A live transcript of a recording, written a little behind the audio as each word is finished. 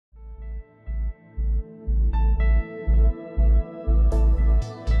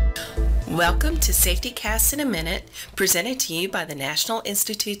Welcome to Safetycast in a Minute, presented to you by the National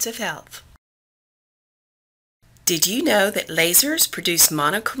Institutes of Health. Did you know that lasers produce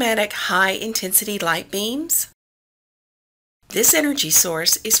monochromatic high-intensity light beams? This energy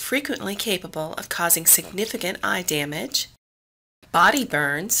source is frequently capable of causing significant eye damage, body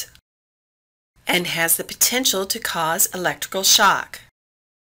burns, and has the potential to cause electrical shock.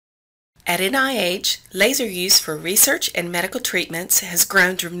 At NIH, laser use for research and medical treatments has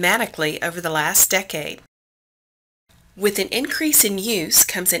grown dramatically over the last decade. With an increase in use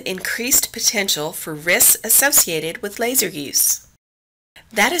comes an increased potential for risks associated with laser use.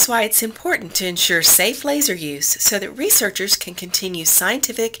 That is why it's important to ensure safe laser use so that researchers can continue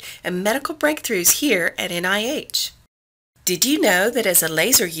scientific and medical breakthroughs here at NIH. Did you know that as a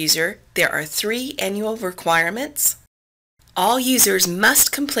laser user, there are 3 annual requirements? All users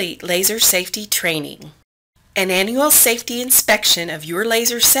must complete laser safety training. An annual safety inspection of your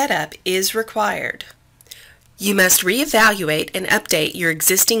laser setup is required. You must reevaluate and update your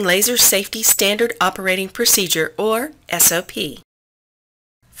existing Laser Safety Standard Operating Procedure, or SOP.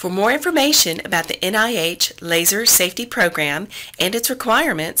 For more information about the NIH Laser Safety Program and its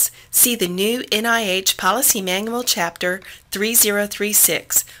requirements, see the new NIH Policy Manual Chapter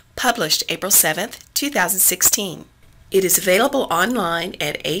 3036, published April 7, 2016. It is available online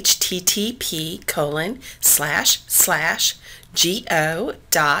at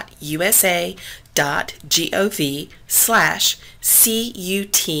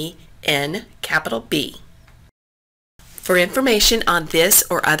For information on this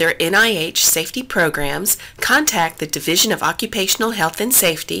or other NIH safety programs, contact the Division of Occupational Health and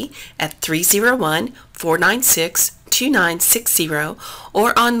Safety at 301-496-2960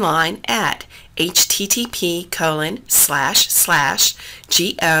 or online at